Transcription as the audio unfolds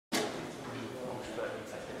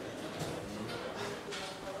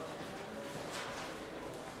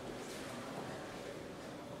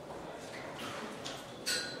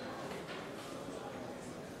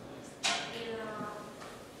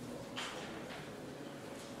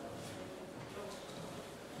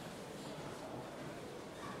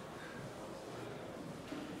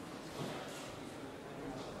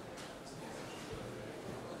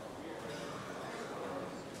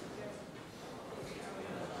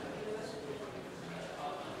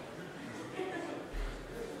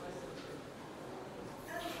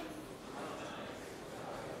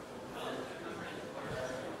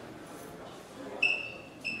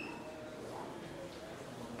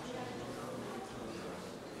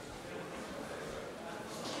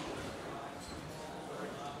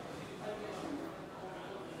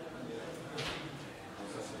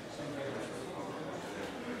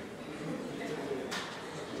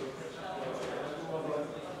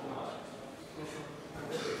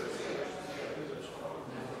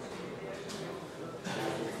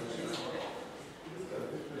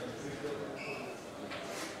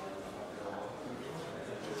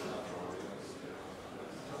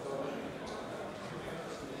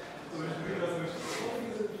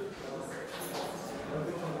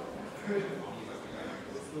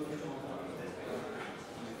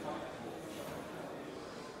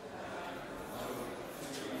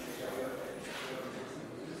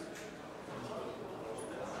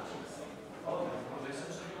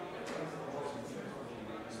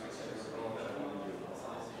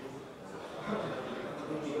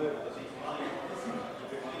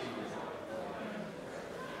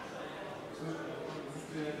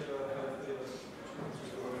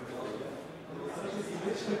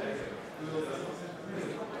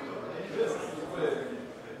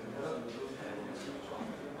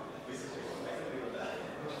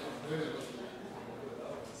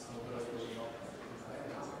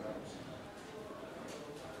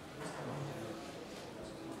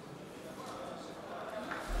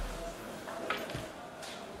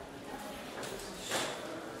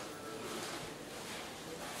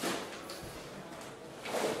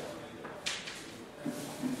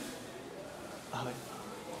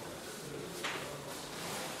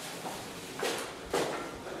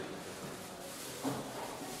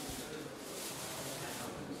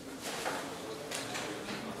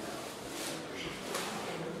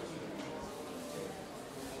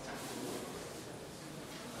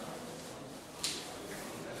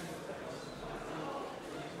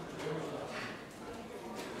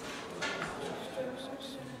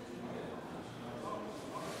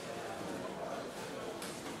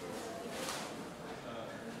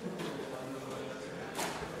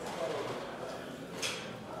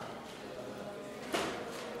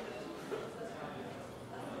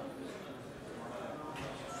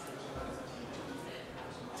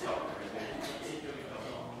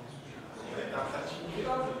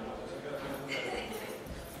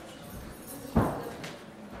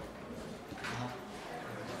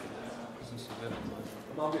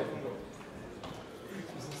Mám je.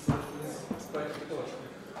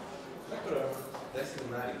 Daj si to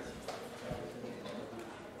nariť.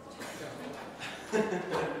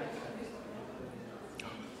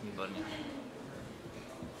 Výborně.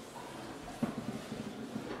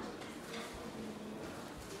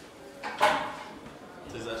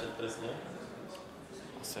 Chceš začať presne?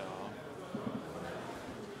 Asi jo.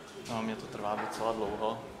 No, mě to trvá docela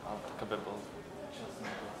dlouho, ale tak aby byl čas na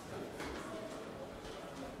to.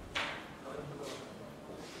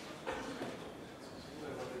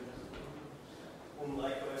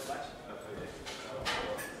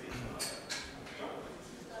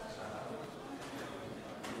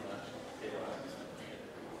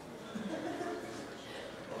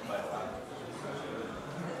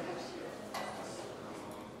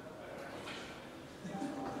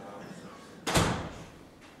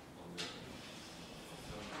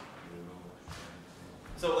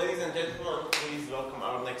 So, ladies and gentlemen, please welcome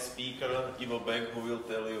our next speaker, Ivo Beck, who will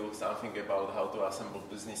tell you something about how to assemble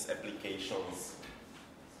business applications.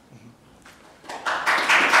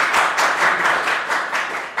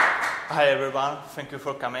 Hi everyone, thank you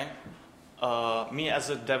for coming. Me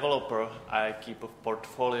as a developer, I keep a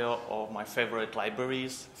portfolio of my favorite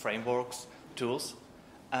libraries, frameworks, tools.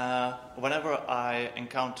 Whenever I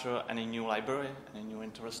encounter any new library, any new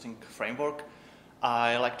interesting framework,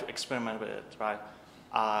 I like to experiment with it, right?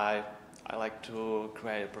 I like to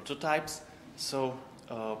create prototypes. So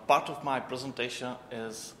part of my presentation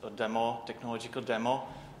is a demo, technological demo,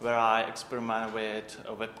 where I experiment with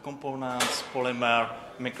web components, Polymer,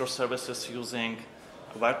 microservices using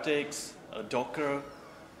Vertex, Docker,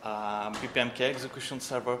 BPM execution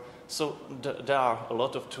server. So there are a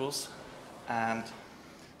lot of tools. And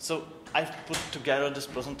so I've put together this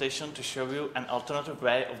presentation to show you an alternative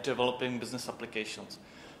way of developing business applications.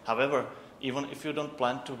 However, even if you don't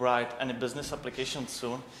plan to write any business application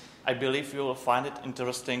soon, I believe you will find it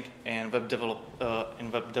interesting in web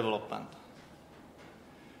development.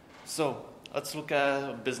 So let's look at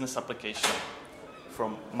a business application.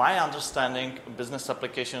 From my understanding, a business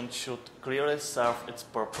application should clearly serve its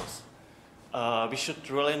purpose. We should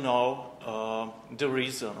really know the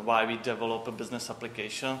reason why we develop a business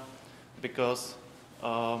application, because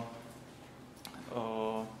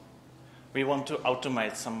we want to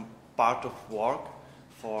automate some part of work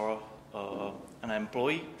for an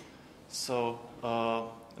employee. So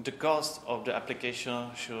the cost of the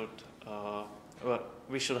application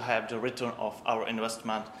we should have the return of our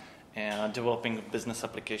investment in developing a business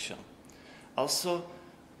application. Also,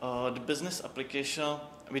 the business application,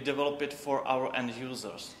 we develop it for our end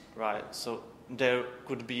users, right? So they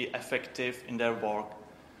could be effective in their work.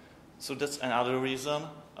 So that's another reason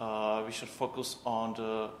we should focus on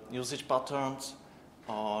the usage patterns,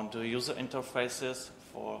 on the user interfaces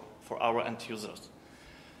for our end users.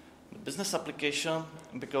 The business application,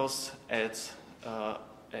 because it's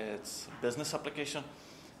business application,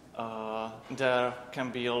 there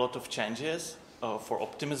can be a lot of changes for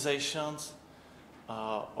optimizations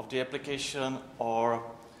of the application, or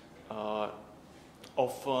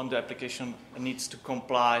often the application needs to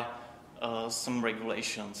comply some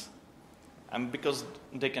regulations. And because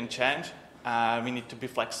they can change, we need to be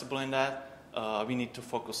flexible in that. We need to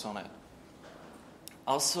focus on it.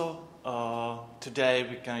 Also, today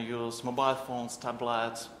we can use mobile phones,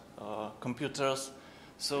 tablets, computers.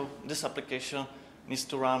 So this application needs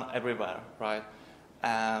to run everywhere, right?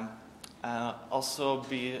 And also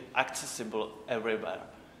be accessible everywhere.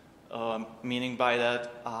 Meaning by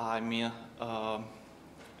that, I mean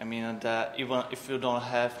that even if you don't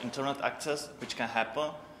have internet access, which can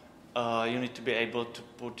happen, you need to be able to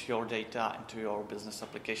put your data into your business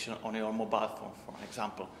application on your mobile phone, for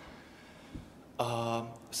example.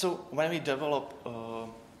 So when we develop a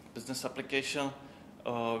business application,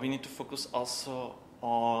 we need to focus also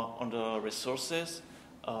on the resources,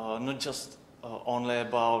 not just only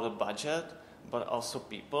about the budget, but also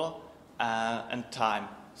people and time.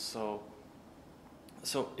 So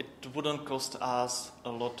it wouldn't cost us a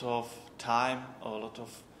lot of time, a lot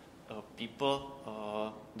of people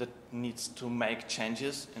that needs to make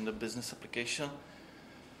changes in the business application.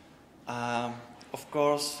 Of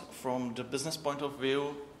course, from the business point of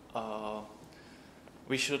view,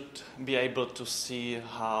 we should be able to see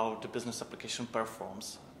how the business application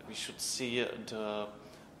performs. We should see the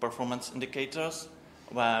performance indicators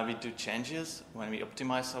when we do changes, when we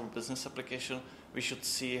optimize our business application. We should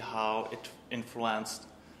see how it influenced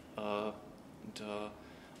the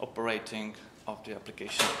operating of the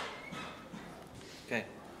application. Okay,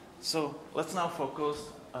 so let's now focus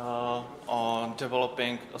on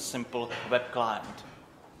developing a simple web client.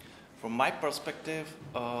 From my perspective,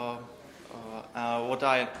 what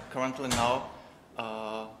I currently know,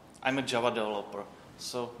 I'm a Java developer,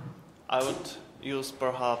 so I would use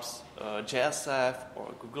perhaps JSF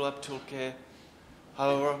or Google App Toolkit.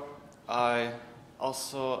 However, I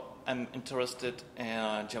also am interested in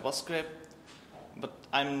JavaScript, but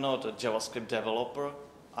I'm not a JavaScript developer.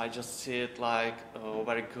 I just see it like a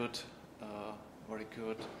very good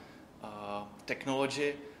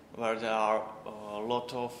technology where there are a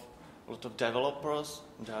lot of developers.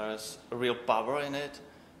 There is real power in it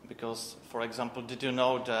because, for example, did you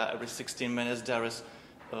know that every 16 minutes there is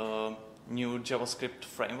a new JavaScript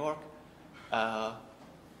framework?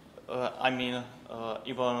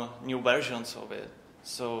 Even new versions of it.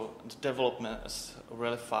 So the development is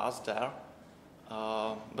really fast there.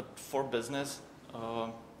 But for business,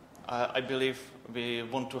 I believe we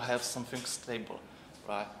want to have something stable,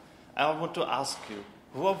 right? And I want to ask you,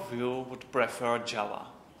 who of you would prefer Java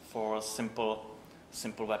for a simple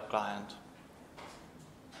web client?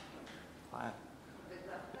 Right.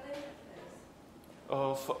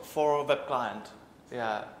 For a web client,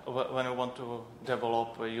 yeah, when you want to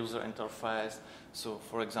develop a user interface, so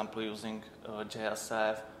for example using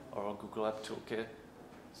JSF or Google App Toolkit.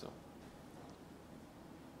 So.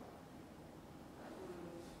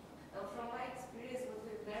 From my experience, what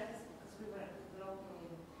we've learned is because we were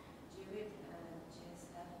developing GWT and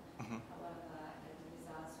JSF, however, the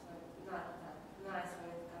results were not that nice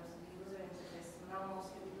when it comes to the user interface. So now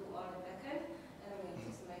mostly we do all the backend and we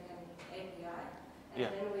just make an API,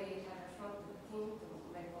 and then we have a front team to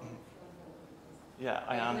make all the front end. Yeah,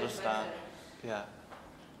 I understand. Yeah.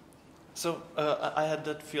 So I had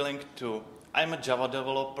that feeling too. I'm a Java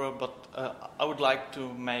developer, but I would like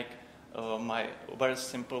to make my very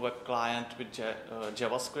simple web client with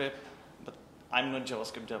JavaScript, but I'm not a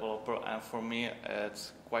JavaScript developer, and for me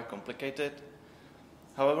it's quite complicated.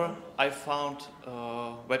 However, I found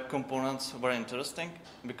web components very interesting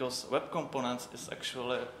because web components is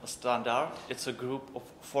actually a standard. It's a group of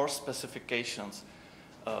 4 specifications: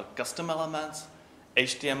 custom elements,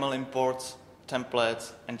 HTML imports,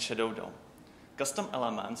 templates, and Shadow DOM. Custom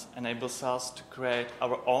elements enables us to create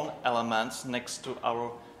our own elements next to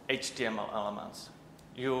our HTML elements.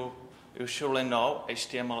 You surely know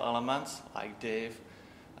HTML elements like div,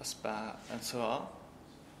 span, and so on.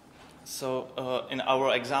 So in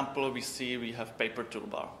our example, we have paper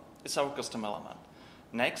toolbar. It's our custom element.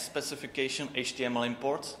 Next specification, HTML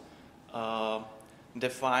imports,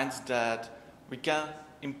 defines that we can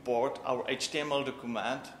import our HTML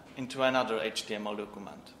document into another HTML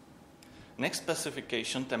document. Next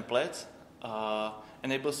specification, templates,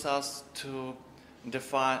 enables us to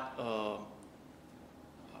define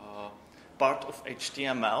part of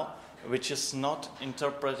HTML which is not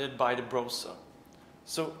interpreted by the browser.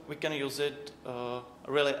 So we can use it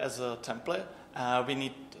really as a template. We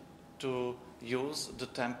need to use the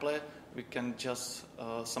template. We can just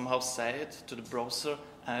somehow say it to the browser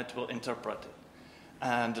and it will interpret it.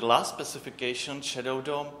 And the last specification, Shadow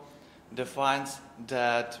DOM, defines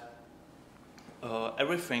that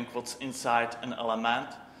everything what's inside an element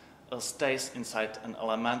stays inside an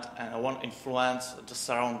element and won't influence the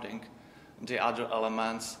surrounding, the other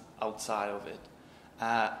elements outside of it.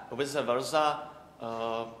 Vice versa,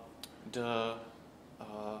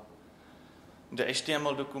 The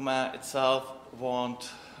HTML document itself won't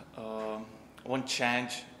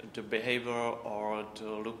change the behavior or the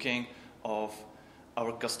looking of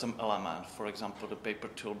our custom element, for example, the paper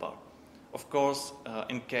toolbar. Of course,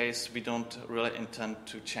 in case we don't really intend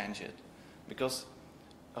to change it, because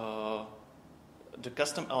the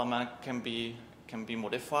custom element can be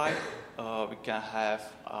modified. We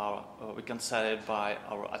can set it by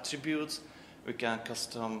our attributes. We can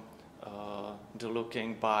custom the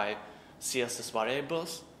looking by CSS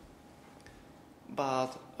variables.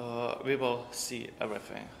 But we will see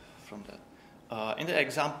everything from that. In the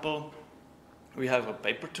example, we have a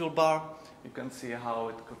paper toolbar. You can see how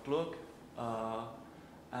it could look.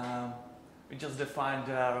 We just define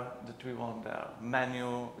there that we want the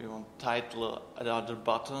menu, we want title, and other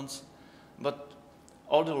buttons. But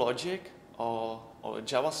all the logic or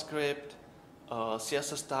JavaScript,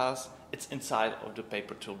 CSS styles, it's inside of the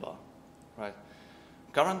paper toolbar, right?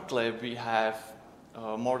 Currently, we have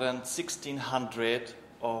more than 1,600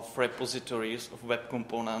 of repositories of web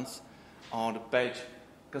components on the page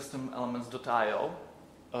customelements.io.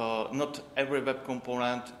 Not every web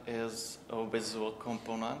component is a visual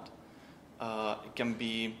component. It can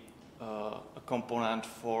be a component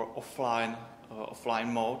for offline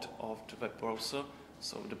mode of the web browser,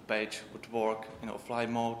 so the page would work in offline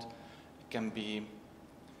mode. It can be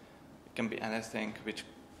anything which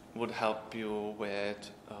would help you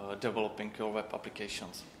with developing your web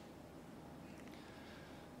applications.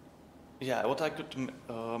 Yeah, what I could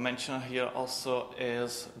mention here also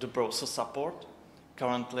is the browser support.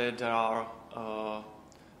 Currently, there are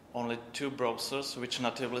only 2 browsers which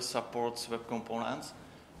natively supports web components.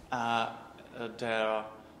 They're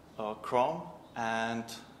Chrome and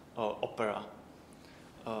Opera.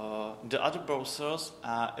 The other browsers,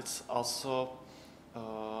 it's also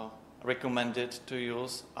recommended to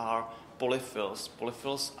use are polyfills.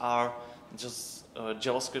 Polyfills are just a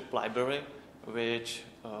JavaScript library which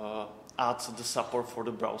adds the support for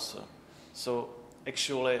the browser. So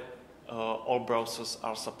actually, all browsers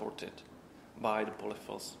are supported by the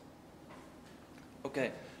polyfills.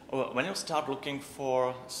 Okay, when you start looking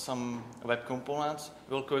for some web components,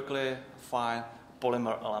 you'll quickly find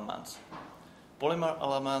Polymer elements. Polymer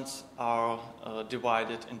elements are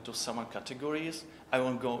divided into 7 categories. I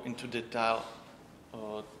won't go into detail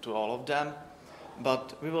to all of them,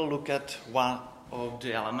 but we will look at one of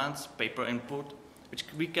the elements, paper input, which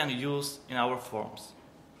we can use in our forms.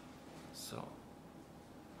 So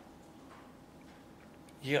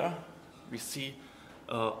here we see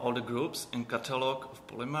all the groups in catalog of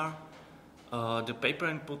Polymer. The paper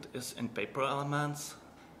input is in paper elements,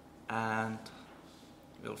 and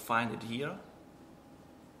we'll find it here.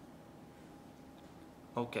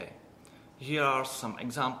 Okay, here are some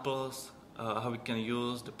examples how we can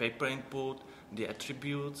use the paper input, the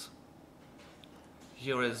attributes.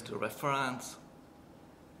 Here is the reference,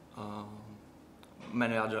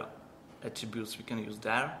 many other attributes we can use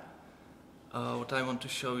there. What I want to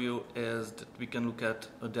show you is that we can look at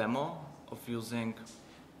a demo of using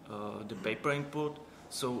the paper input.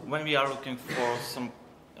 So when we are looking for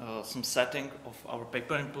some setting of our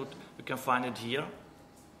paper input, we can find it here.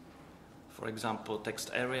 For example, text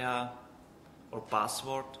area or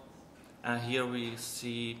password. And here we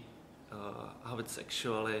see how it's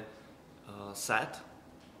actually set,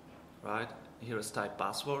 right? Here is type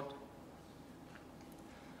password.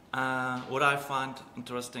 What I find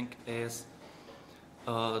interesting is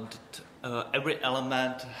that every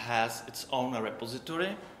element has its own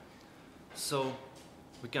repository, so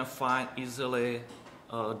we can find easily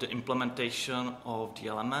the implementation of the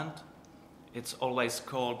element. It's always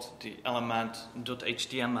called the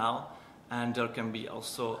element.html, and there can be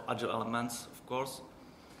also other elements, of course.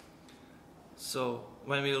 So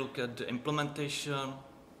when we look at the implementation,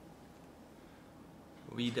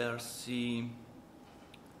 we there see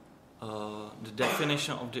the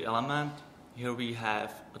definition of the element. Here we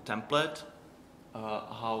have a template,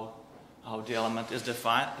 how the element is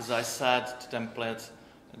defined. As I said, the template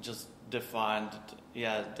just defined that,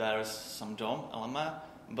 yeah, there is some DOM element,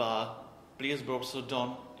 but please browser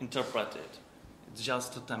don't interpret it. It's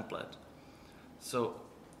just a template. So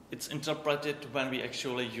it's interpreted when we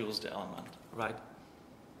actually use the element, right?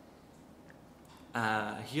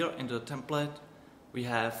 Here in the template, we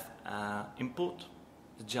have input,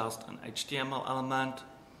 just an HTML element,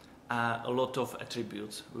 a lot of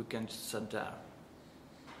attributes we can set there.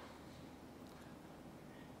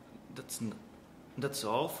 That's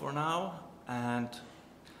all for now, and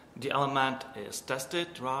the element is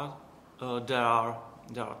tested, right? There are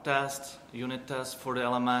tests, unit tests for the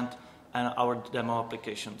element, and our demo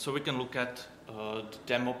application. So we can look at the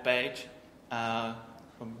demo page.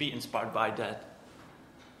 be inspired by that.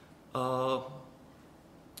 The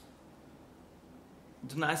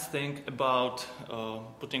nice thing about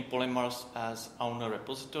putting polymers as owner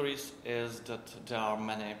repositories is that there are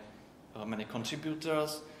many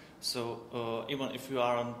contributors. So even if you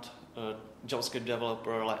aren't a JavaScript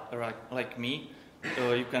developer like me,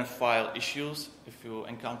 you can file issues if you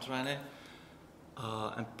encounter any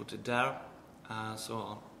and put it there and so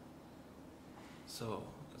on. So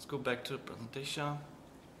let's go back to the presentation.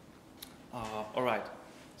 Alright,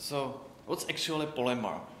 so what's actually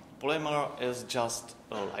Polymer? Polymer is just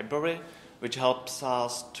a library which helps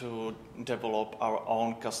us to develop our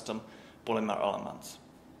own custom Polymer elements.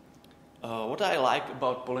 What I like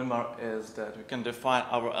about Polymer is that we can define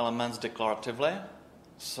our elements declaratively.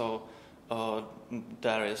 So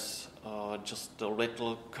there is just a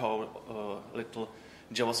little code, little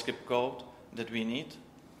JavaScript code that we need.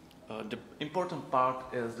 The important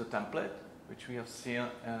part is the template, which we have seen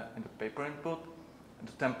in the paper input.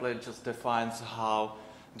 The template just defines how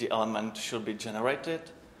the element should be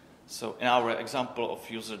generated. So in our example of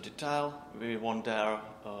user detail, we want there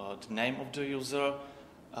the name of the user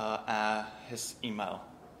and his email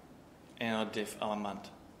in a div element.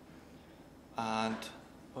 And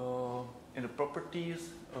in the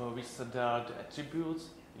properties, we set there the attributes,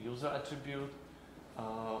 the user attribute.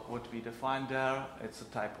 What we define there, it's a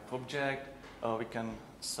type of object. We can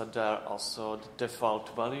set there also the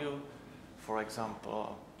default value. For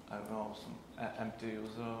example, I don't know, some empty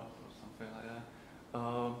user or something like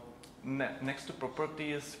that. Next to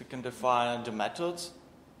properties, we can define the methods,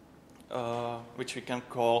 which we can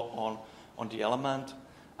call on the element,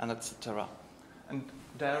 and etc. And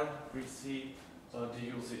there we see the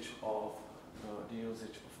usage of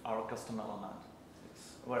our custom element.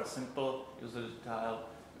 It's very simple. User detail.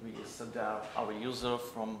 We set there our user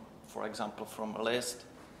from, for example, from a list,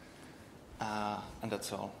 and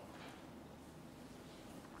that's all.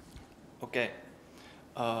 Okay.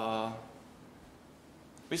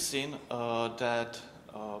 We've seen that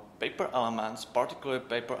paper elements, particularly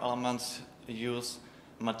paper elements, use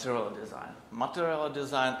material design. Material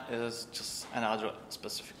design is just another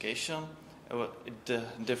specification.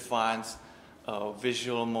 It defines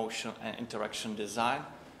visual, motion, and interaction design.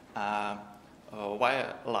 Why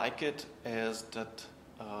I like it is that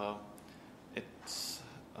it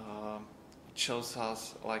shows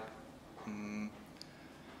us like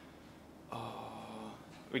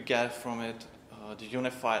we get from it the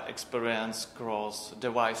unified experience across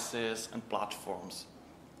devices and platforms.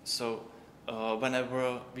 So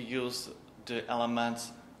whenever we use the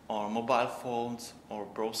elements on mobile phones or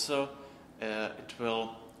browser, it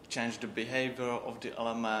will change the behavior of the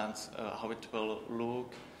elements, how it will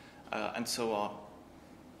look, and so on.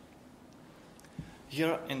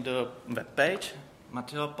 Here in the web page,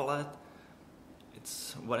 Material Palette,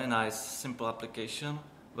 it's a very nice, simple application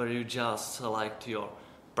where you just select your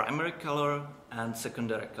primary color and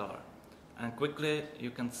secondary color. And quickly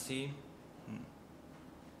you can see,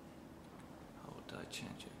 how would I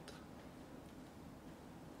change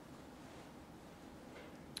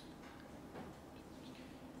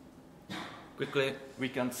it? Quickly we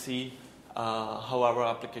can see how our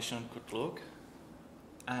application could look.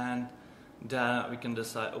 And then we can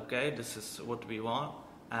decide, okay, this is what we want.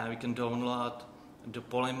 And we can download the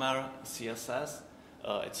Polymer CSS.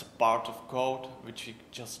 It's a part of code which we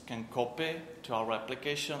just can copy to our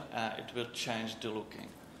application and it will change the looking.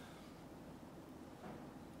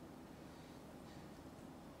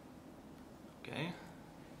 Okay.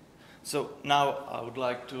 So now I would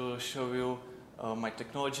like to show you my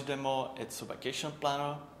technology demo. It's a vacation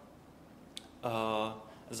planner.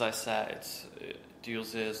 As I said, it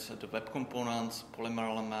uses the web components, Polymer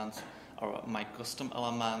elements, or my custom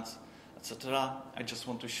elements, etc. I just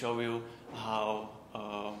want to show you how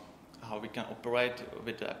we can operate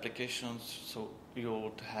with the applications, so you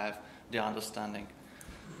would have the understanding.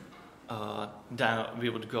 Then we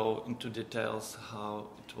would go into details how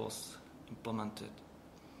it was implemented.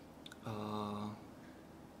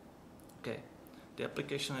 Okay, the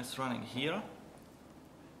application is running here.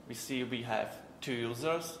 We see we have two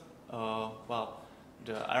users.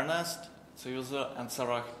 The Ernest is a user and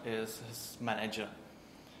Sarah is his manager.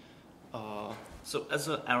 So as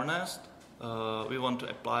an Ernest, we want to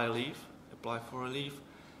apply for a leave,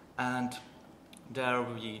 and there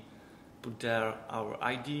we put there our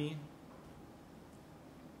ID.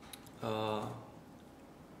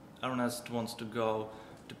 Ernest wants to go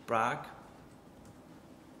to Prague.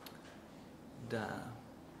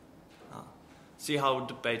 See how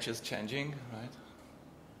the page is changing, right?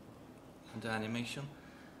 The animation,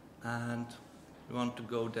 and we want to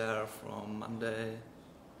go there from Monday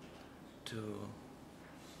to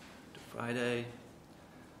Friday.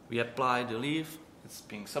 We apply the leave. It's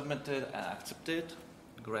being submitted and accepted.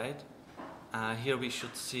 Great. Here we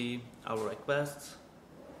should see our requests.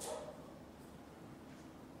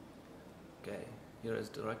 Okay, here is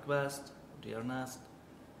the request, dear Nest.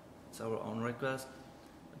 It's our own request.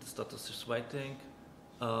 The status is waiting.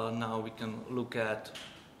 Now we can look at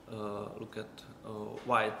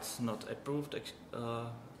why it's not approved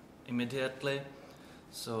immediately.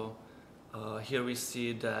 So here we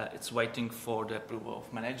see that it's waiting for the approval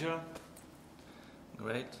of manager.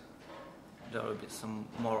 Great. There will be some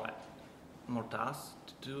more tasks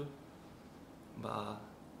to do, but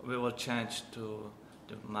we will change to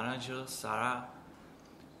the manager, Sarah.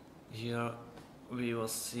 Here we will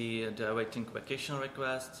see the awaiting vacation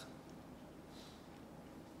request.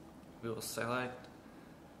 We will select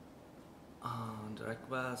the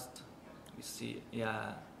request. We see,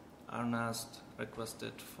 Ernest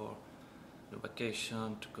requested for the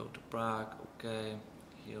vacation to go to Prague. Okay,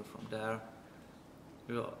 here from there.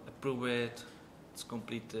 We will approve it. It's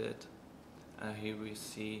completed. And here we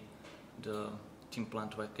see the team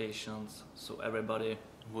planned vacations. So everybody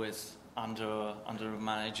who is under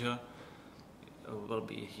manager will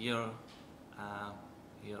be here.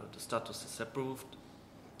 Here the status is approved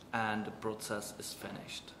and the process is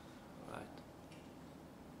finished. Right.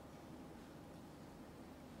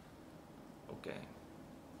 Okay.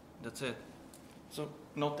 That's it. So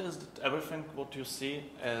notice that everything what you see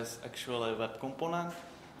is actually a web component.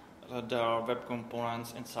 There are web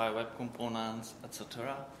components inside web components,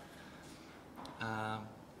 etc.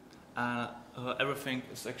 Everything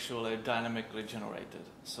is actually dynamically generated.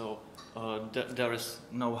 So there is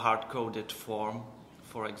no hard-coded form,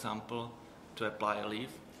 for example, to apply a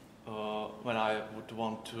leave. When I would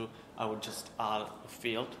want to, I would just add a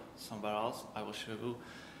field somewhere else. I will show you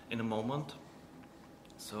in a moment.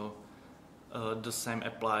 So the same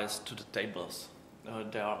applies to the tables.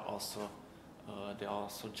 They are also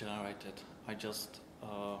generated. I just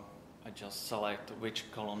select which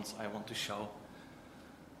columns I want to show.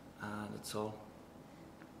 That's all.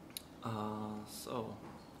 So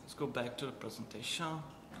let's go back to the presentation.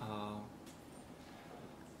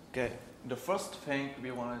 Okay, the first thing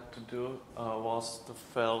we wanted to do was to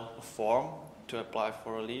fill a form to apply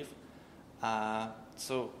for a leave.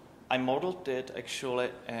 So I modeled it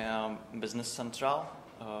actually in Business Central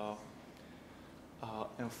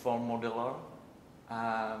in Form Modeler.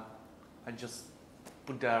 I just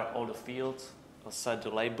put there all the fields, set the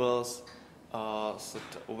labels, set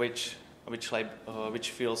which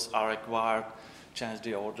fields are required, change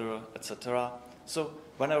the order, etc. So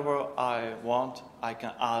whenever I want, I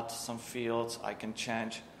can add some fields, I can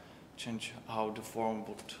change how the form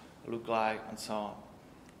would look like, and so on.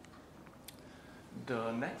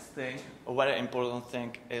 The next thing, a very important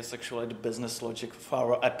thing, is actually the business logic for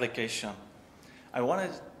our application. I want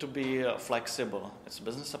it to be flexible. It's a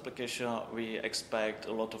business application. We expect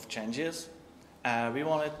a lot of changes. We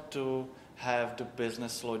want it to have the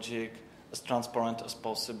business logic as transparent as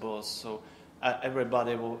possible, so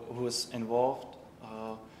everybody who is involved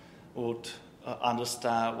would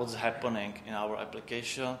understand what's happening in our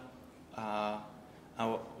application.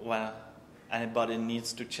 When anybody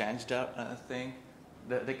needs to change anything,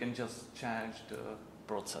 they can just change the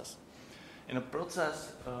process. In a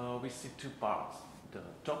process, we see two parts. The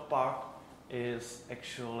top part is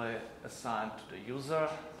actually assigned to the user.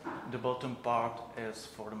 The bottom part is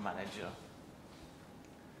for the manager.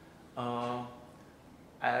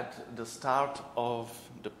 At the start of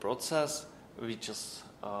the process, we just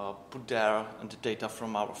put there the data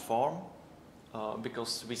from our form.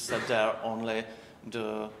 Because we set there only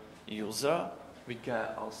the user, we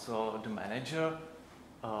get also the manager.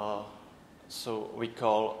 So we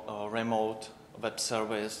call a remote web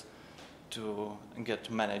service to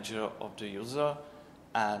get manager of the user.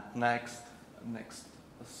 And next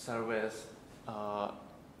service,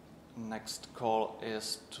 next call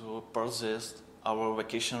is to persist our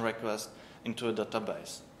vacation request into a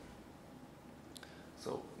database.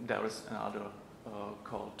 So there is another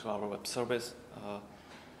call to our web service.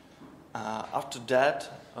 After that,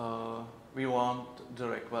 we want the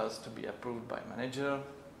request to be approved by manager.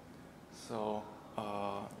 So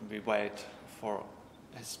we wait for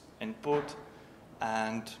his input,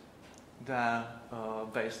 and then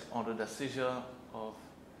based on the decision of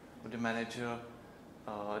the manager,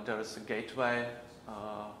 there is a gateway.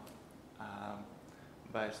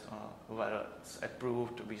 Based on whether it's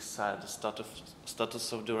approved, we set the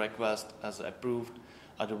status of the request as approved,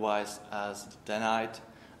 otherwise as denied,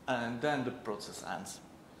 and then the process ends.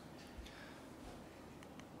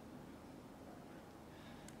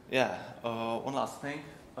 One last thing.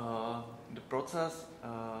 The process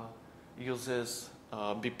uses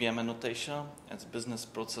BPM notation. It's business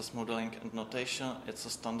process modeling and notation. It's a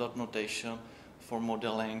standard notation for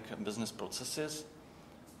modeling business processes.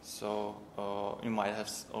 So you might have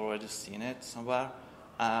already seen it somewhere.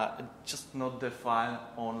 It just not define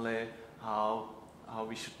only how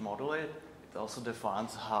we should model it. It also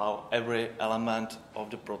defines how every element of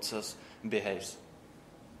the process behaves.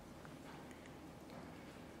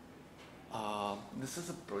 This is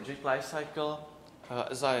a project lifecycle.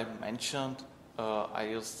 As I mentioned, I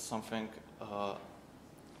used something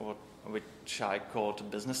which I called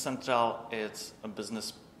Business Central. It's a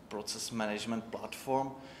business process management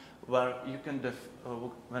platform where you can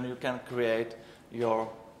when you can create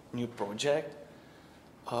your new project.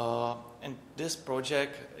 In this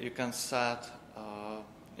project, you can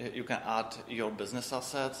you can add your business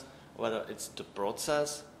assets, whether it's the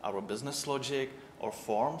process, our business logic, or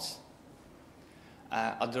forms.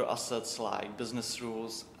 Other assets like business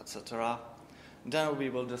rules, etc. Then we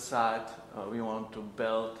will decide we want to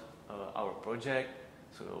build our project,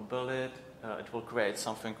 so we'll build it. It will create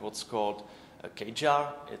something what's called a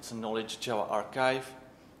KJAR. It's a knowledge Java archive,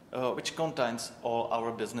 which contains all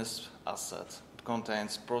our business assets. It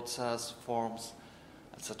contains process, forms,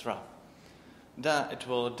 etc. Then it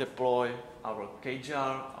will deploy our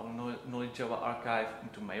KJAR, our knowledge Java archive,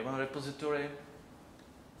 into Maven repository.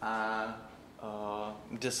 And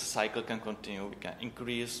this cycle can continue. We can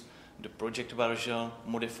increase the project version,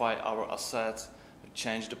 modify our assets, we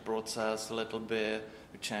change the process a little bit,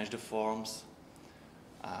 we change the forms,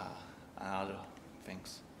 and other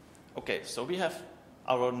things. Okay, so we have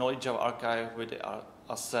our knowledge Java archive with the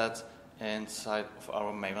assets inside of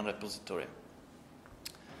our Maven repository.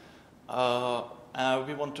 And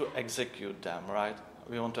we want to execute them, right?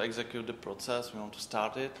 We want to execute the process, we want to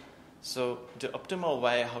start it. So the optimal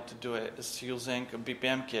way how to do it is using a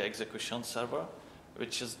BPM key execution server,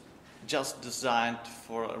 which is just designed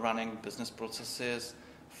for running business processes.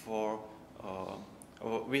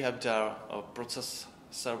 We have there process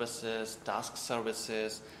services, task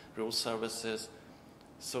services, rule services.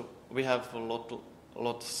 So we have a lot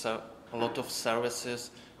of services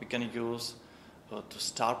we can use to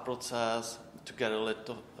start process, to get a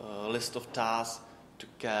list of tasks, to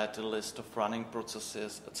get a list of running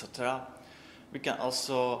processes, etc. We can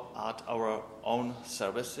also add our own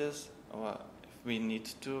services if we need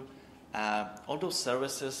to. All those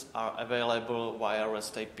services are available via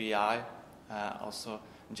REST API, also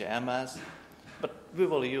JMS, but we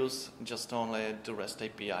will use just only the REST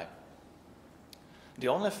API. The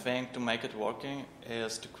only thing to make it working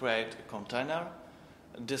is to create a container.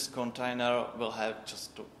 This container will have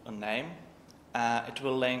just a name. It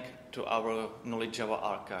will link to our knowledge Java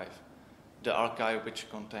archive, the archive which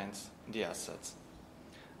contains the assets.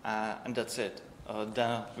 And that's it.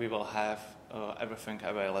 Then we will have everything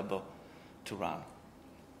available to run.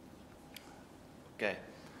 Okay,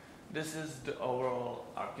 this is the overall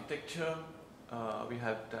architecture. We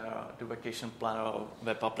have the vacation planner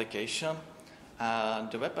web application.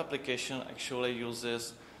 The web application actually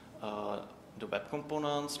uses the web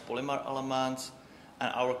components, Polymer elements,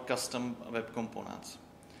 and our custom web components.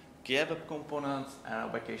 Key web components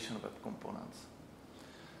and vacation web components.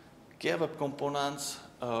 Key web components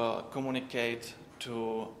communicate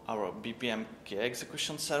to our BPM key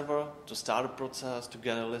execution server to start a process, to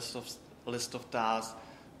get a list of tasks,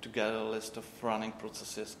 to get a list of running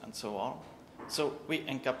processes, and so on. So we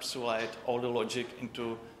encapsulate all the logic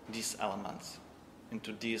into these elements,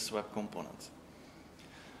 into these web components.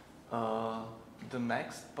 The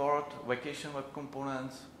next part, vacation web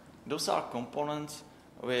components, those are components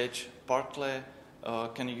which partly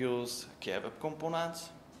can use key web components.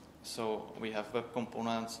 So we have web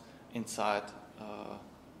components inside,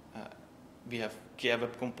 we have key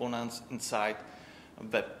web components inside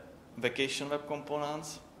vacation web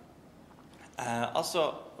components.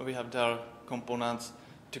 Also, we have their components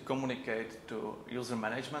to communicate to user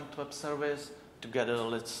management web service to get a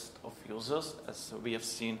list of users, as we have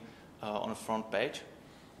seen on the front page,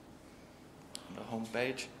 on the home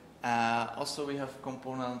page. Also, we have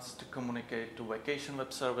components to communicate to vacation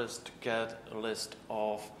web service to get a list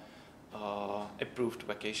of approved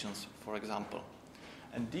vacations, for example.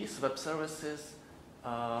 And these web services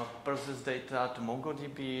process data to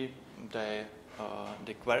MongoDB. They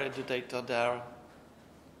query the data there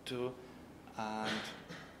too,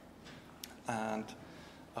 and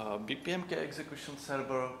BPM key execution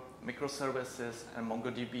server, microservices, and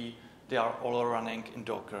MongoDB, they are all running in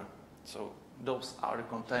Docker. So those are the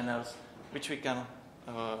containers which we can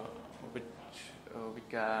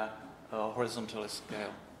horizontally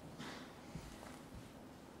scale.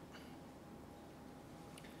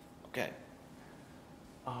 Okay.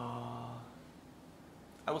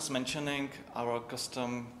 I was mentioning our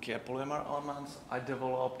custom key Polymer elements. I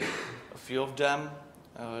developed a few of them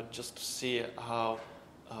just to see how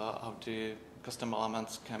the custom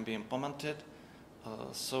elements can be implemented.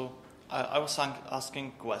 So I was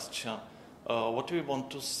asking question, what do we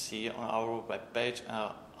want to see on our web page,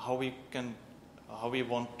 how we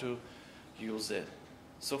want to use it.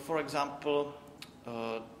 So for example,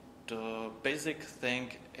 the basic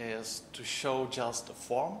thing is to show just a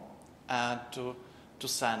form and to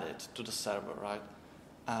send it to the server, right?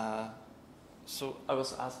 So I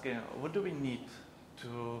was asking, what do we need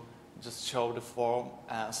to just show the form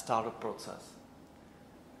and start a process?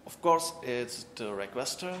 Of course, it's the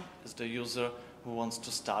requester, it's the user who wants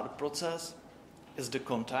to start a process. It's the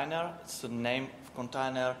container, it's the name of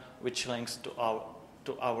container which links to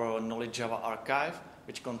our knowledge Java archive,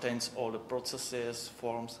 which contains all the processes,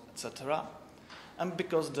 forms, etc. And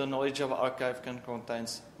because the knowledge Java archive can contain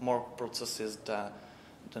more processes than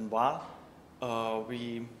one,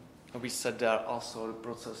 we set there also the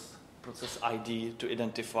process ID to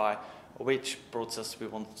identify which process we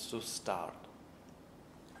want to start.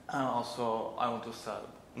 And also I want to set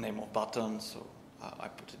name of button, so I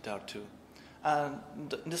put it there too. And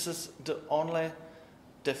this is the only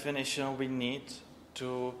definition we need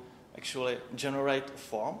to actually generate a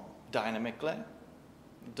form dynamically.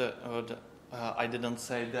 I didn't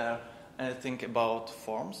say there anything about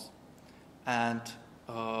forms, and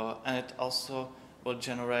it also will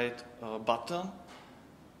generate a button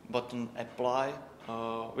apply,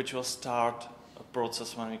 which will start a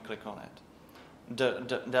process when we click on it.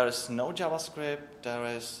 There is no JavaScript. There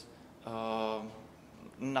is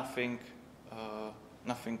nothing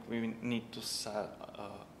we need to set.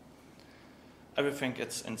 Everything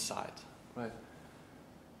is inside. Right.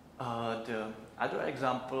 The other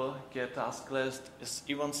example, get task list, is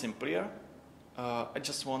even simpler. I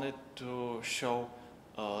just wanted to show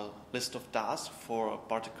a list of tasks for a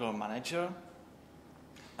particular manager,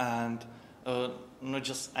 and not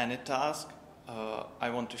just any task. I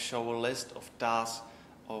want to show a list of tasks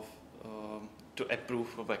to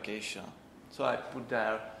approve a vacation. So I put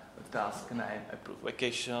there a task name, approve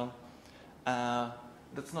vacation.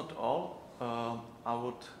 That's not all. I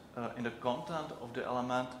would, in the content of the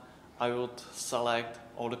element, I would select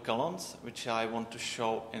all the columns which I want to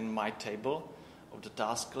show in my table of the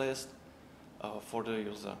task list for the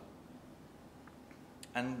user.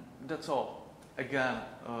 And that's all. Again,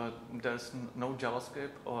 there's no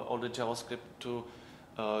JavaScript or the JavaScript to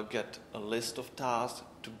get a list of tasks,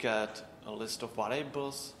 to get a list of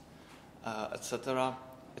variables, etc.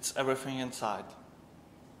 It's everything inside.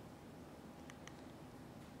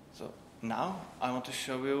 So now I want to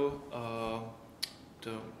show you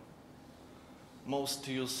the most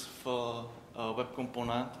useful web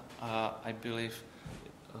component, I believe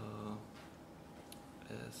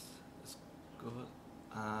is good.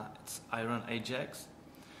 It's Iron Ajax.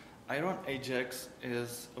 Iron Ajax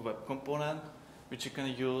is a web component which you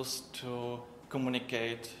can use to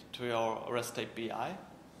communicate to your REST API.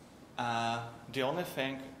 The only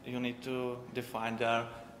thing you need to define there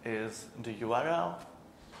is the URL,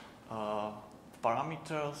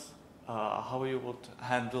 parameters, how you would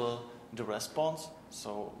handle the response.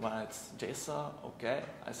 So when it's JSON, okay,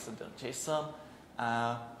 I set the JSON,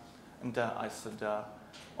 and then I set the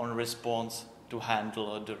on response to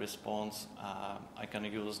handle the response. I can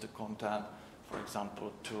use the content, for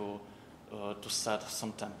example, to set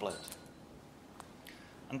some template.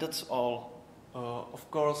 And that's all. Of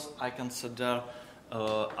course, I can set there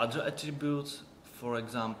other attributes, for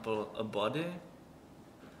example, a body.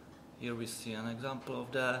 Here we see an example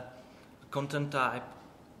of that. A content type,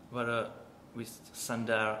 whether we send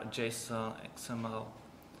there JSON, XML,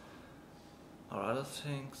 or other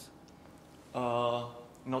things.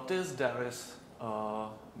 Notice there is a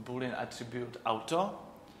Boolean attribute auto.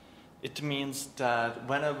 It means that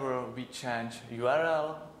whenever we change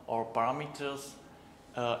URL or parameters,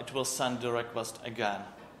 it will send the request again.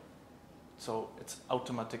 So it's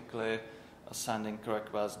automatically sending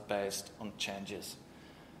request based on changes.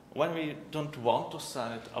 When we don't want to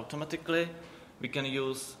send it automatically, we can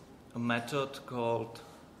use a method called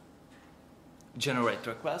generate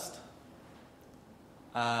request.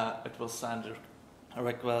 It will send a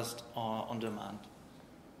request on demand.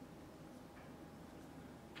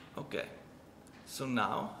 Okay, so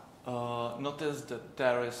now notice that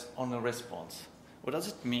there is on a response. What does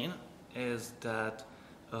it mean is that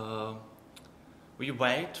we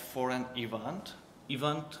wait for an event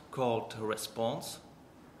called response,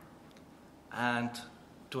 and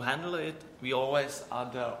to handle it, we always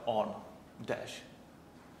add the on dash.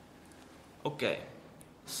 Okay,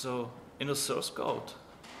 so in the source code,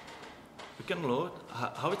 we can look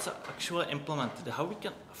how it's actually implemented, how we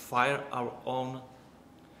can fire our own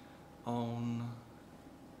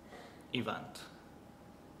event.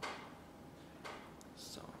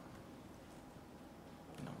 So,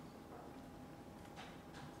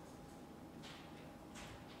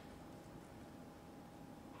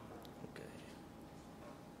 okay.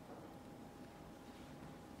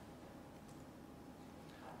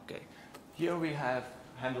 Okay, here we have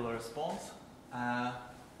handler response.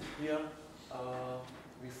 Here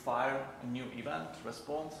we fire a new event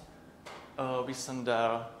response. We send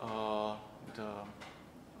there the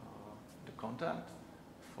content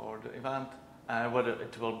for the event and whether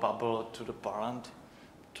it will bubble to the parents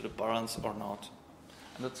or not.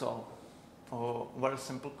 And that's all. Very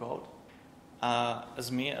simple code.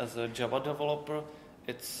 As a Java developer,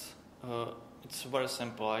 it's very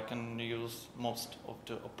simple. I can use most of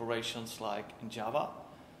the operations like in Java,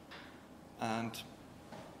 and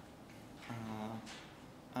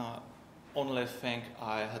only thing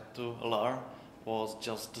I had to learn was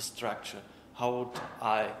just the structure. How would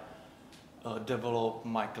I develop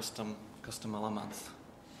my custom elements?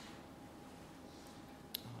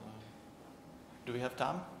 Do we have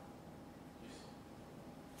time?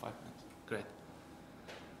 5 minutes. Great.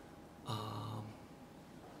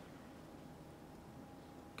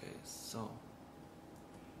 Okay, so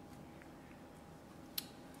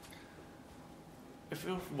if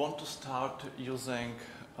you want to start using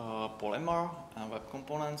Polymer and web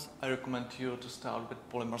components, I recommend you to start with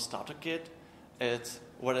Polymer Starter Kit. It's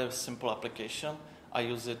a very simple application. I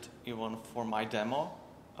use it even for my demo.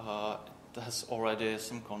 It has already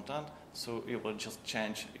some content, so you will just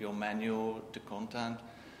change your menu, the content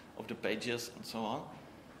of the pages, and so on.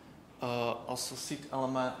 Also, seed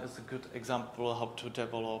element is a good example how to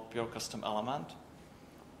develop your custom element.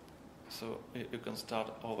 So you can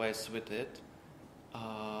start always with it.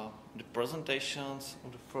 The presentations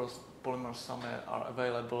of the first Polymer Summit are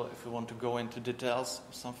available if you want to go into details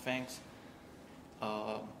of some things.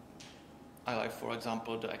 I like, for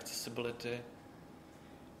example, the accessibility.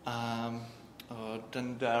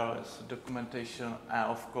 Then there is documentation and,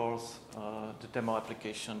 of course, the demo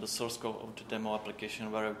application, the source code of the demo application,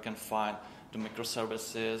 where you can find the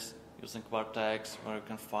microservices using Vertex, where you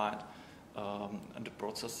can find the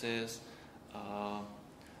processes,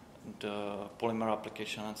 the Polymer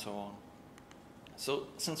application, and so on. So,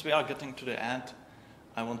 since we are getting to the end,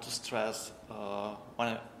 I want to stress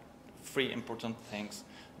three important things.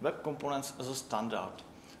 Web components as a standard,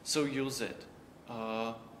 so use it.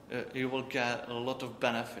 You will get a lot of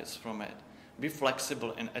benefits from it. Be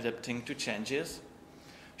flexible in adapting to changes.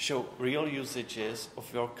 Show real usages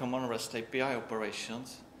of your common REST API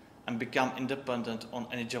operations, and become independent on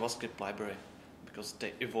any JavaScript library, because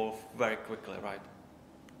they evolve very quickly, right?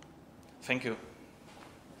 Thank you.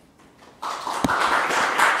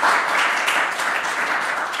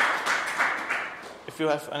 If you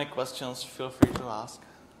have any questions, feel free to ask.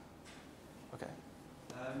 Okay.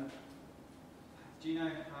 Do you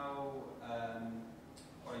know how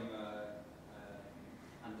Polymer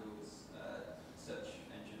handles search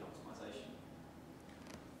engine optimization?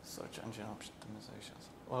 Search engine optimizations.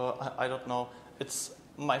 Well, I don't know. It's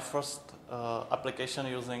my first application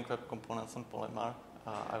using web components and Polymer.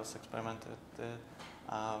 I was experimenting with it.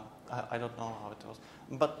 I don't know how it was.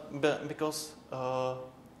 But because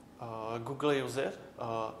Google uses it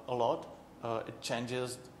a lot, it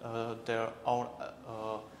changes their own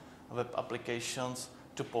web applications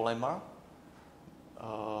to Polymer.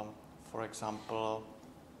 For example,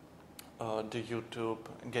 the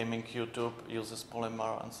gaming YouTube uses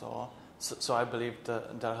Polymer and so on. So I believe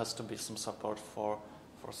that there has to be some support for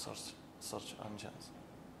search engines.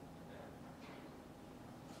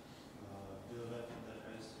 The web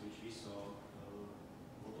interface which we saw,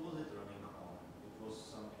 what was it running on? It was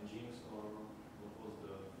some engines, or what was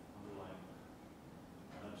the underlying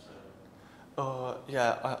web server?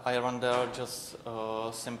 Yeah, I run there just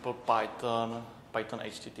simple Python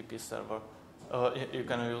HTTP server. You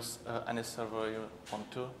can use any server you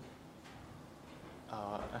want to.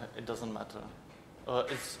 It doesn't matter.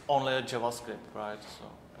 It's only a JavaScript, right?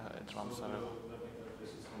 So it runs so everywhere. the web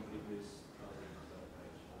interface is completely static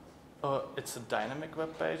web page. It's a dynamic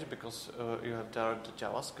web page because you have there the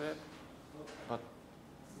JavaScript. But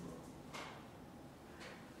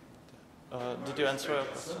did you answer your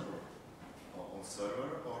question? On server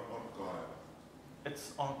or on client?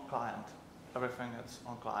 It's on client. Everything is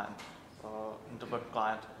on client. The web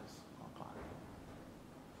client is on client.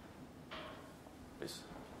 Please.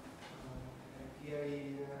 PI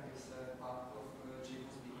is a part of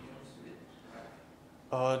JBoss BPM suite,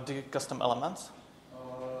 right? The custom elements. I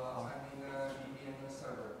mean BPM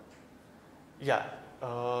server. Yeah,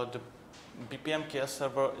 the BPM KS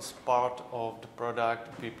server is part of the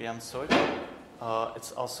product BPM Suite.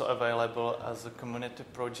 It's also available as a community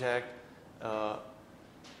project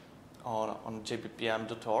on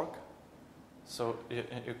jbpm.org, so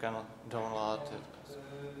you can download it.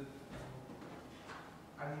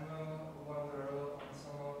 I'm wondering on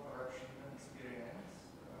some production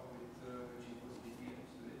experience with GPU's BPM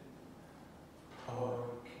Suite or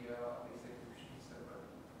Kia execution server.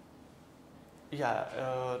 Yeah,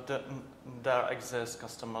 there exist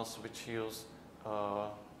customers which use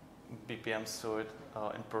BPM Suite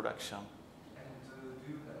in production. And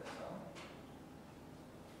do you have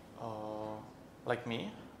some? Like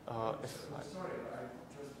me? Sorry, I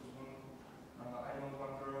just I don't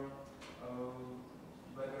wonder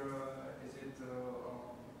whether is it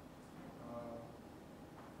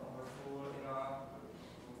powerful enough,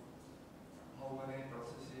 how many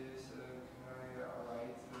processes can I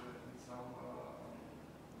write in some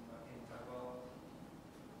interval?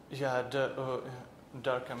 Yeah,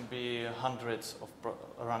 there can be hundreds of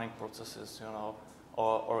running processes, you know,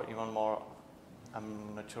 or even more.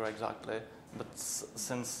 I'm not sure exactly, but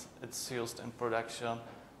since it's used in production,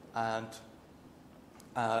 and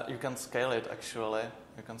you can scale it actually.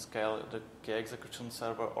 You can scale the key execution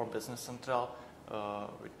server or Business Central,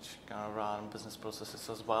 which can run business processes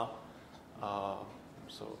as well.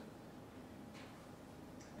 So.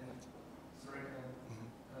 And, sorry,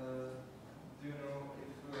 do you know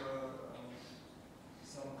if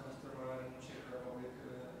some customer in Czech Republic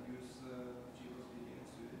use GPU's BPM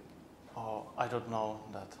Suite? Oh, I don't know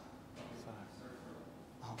that.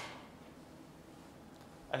 Sorry.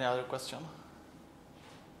 Any other question?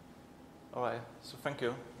 All right, so thank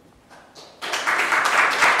you.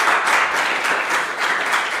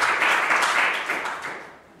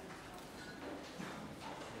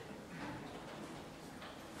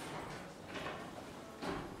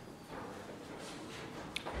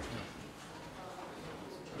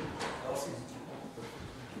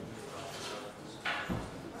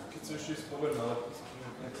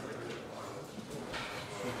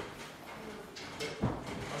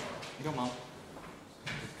 Jo, mám.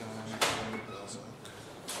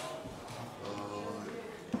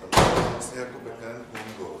 Vlastně jako backend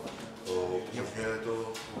Mongo. Umožňuje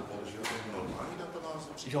to používat i normální databáze?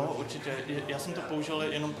 Jo, určitě. Já jsem to použil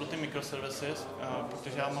jenom pro ty microservices,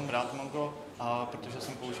 protože já mám rád Mongo a protože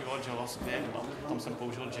jsem používal JavaScript a tam jsem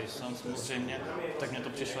použil JSON samozřejmě, tak mě to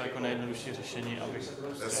přišlo jako nejjednodušší řešení, abych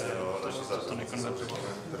to nekonvertoval.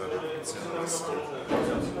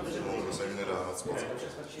 Mongo se jim nedá moc moc.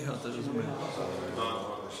 Jo, to rozumím.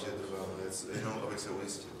 Ještě druhá věc, jenom abych se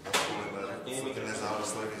ujistil. Polymer v podstatě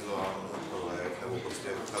nezávislý vizuální projekt, nebo prostě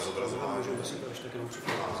na zobrazování.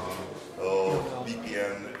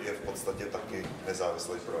 BPM je v podstatě taky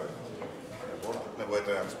nezávislý projekt. Nebo je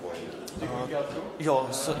to nějak spojený? Jo,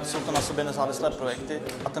 jsou to na sobě nezávislé projekty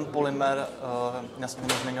a ten Polymer, já jsem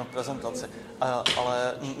to zmínil v prezentaci,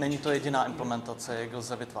 ale není to jediná implementace, jak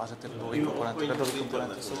lze vytvářet ty webové komponenty. Webové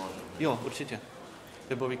komponenty jsou... Jo, určitě.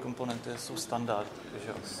 Webové komponenty jsou standard.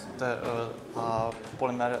 Že? A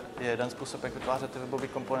Polymer je jeden způsob, jak vytvářet ty webové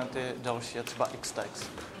komponenty, další je třeba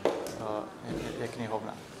Xtext, je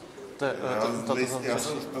knihovna. Já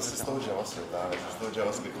jsem prostě z toho JavaScriptu, takže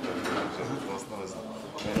vlastně neznám.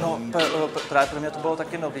 No, právě pro mě to bylo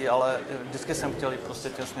taky nový, ale vždycky jsem chtěl jít prostě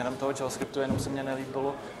tím směrem toho JavaScriptu, jenom se mně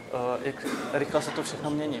nelíbilo, jak rychle se to všechno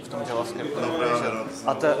mění v tom JavaScriptu.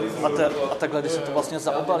 A takhle, když se to vlastně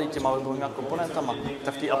zaobalí těma webovými komponentama,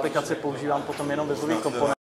 tak v té aplikaci používám potom jenom webový komponent.